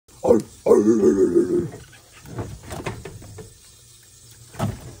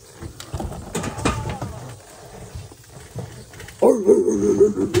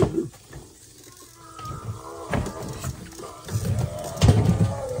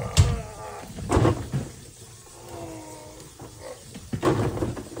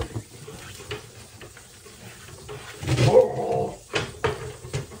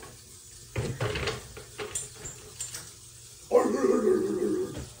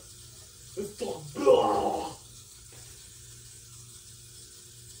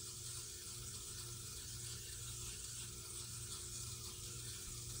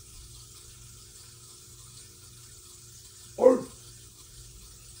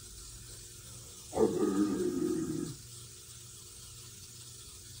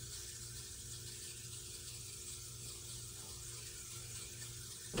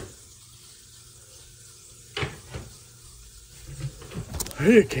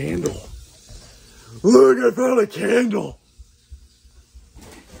Hey, a candle. Look, I found a candle.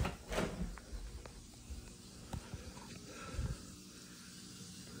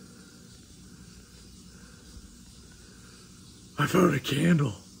 I found a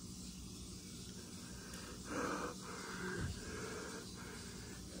candle.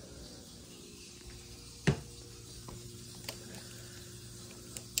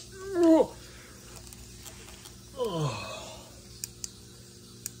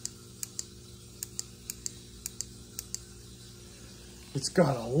 It's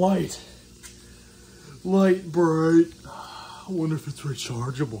got a light bright. I wonder if it's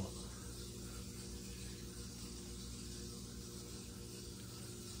rechargeable.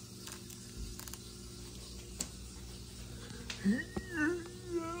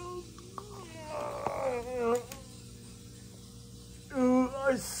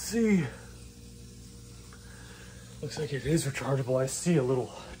 I see. Looks like it is rechargeable. I see a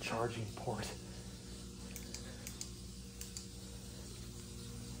little charging port.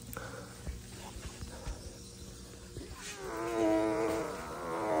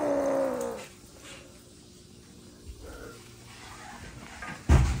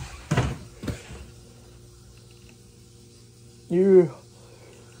 Yeah,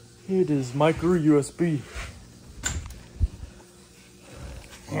 it is micro USB.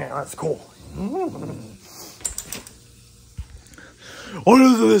 Yeah, that's cool. Why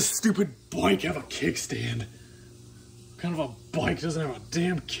doesn't this stupid bike have a kickstand? What kind of a bike doesn't have a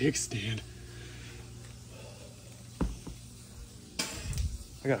damn kickstand?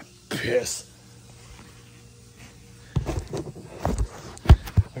 I gotta piss.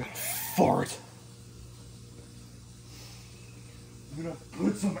 I gotta fart. I'm gonna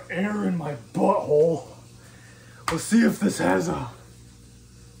put some air in my butthole. Let's see if this has a...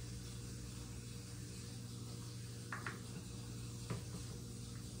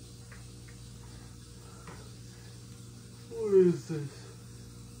 What is this?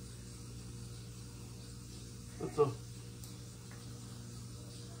 That's a...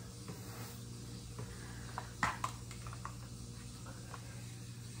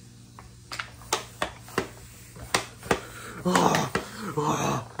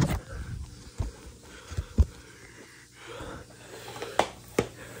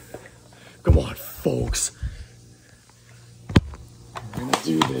 Come on, folks. We're gonna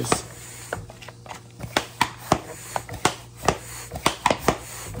do this.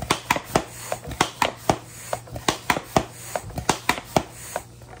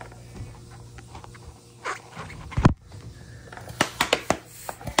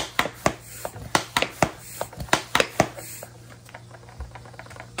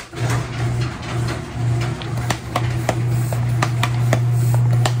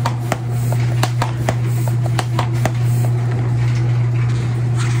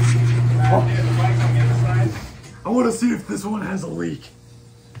 I want to see if this one has a leak.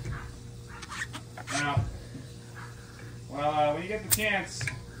 Now, well, when you get the chance,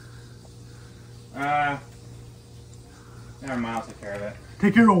 never mind, I'll take care of it.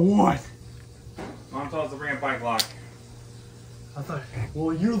 Take care of what? Mom told us to bring a bike lock. I thought,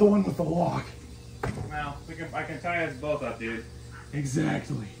 well, you're the one with the lock. Well, I can tie us both up, dude.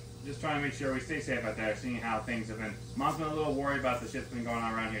 Exactly. Just trying to make sure we stay safe out there, seeing how things have been. Mom's been a little worried about the shit's been going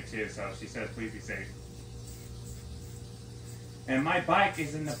on around here too, so she says please be safe. And my bike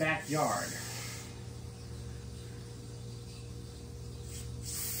is in the backyard.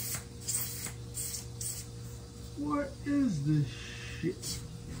 What is this shit?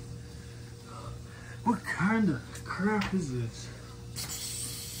 What kind of crap is this?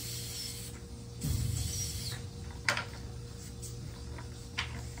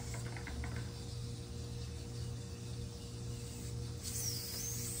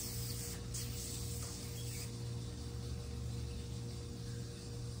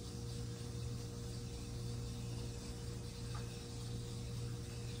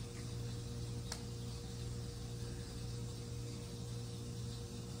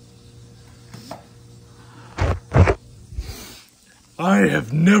 I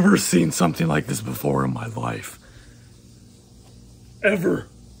have never seen something like this before in my life. Ever.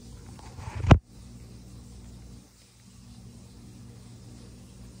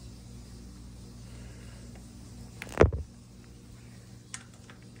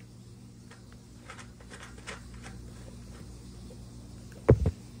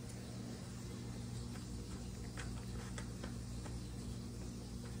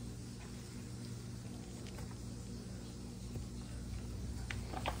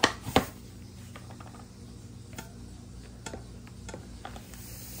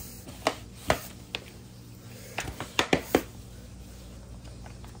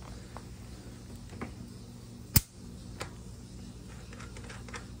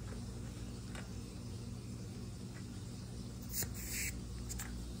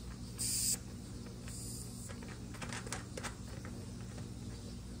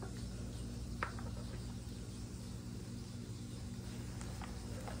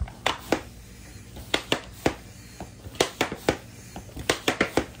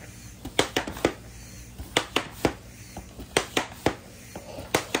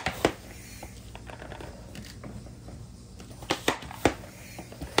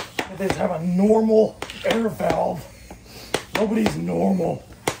 They just have a normal air valve. Nobody's normal.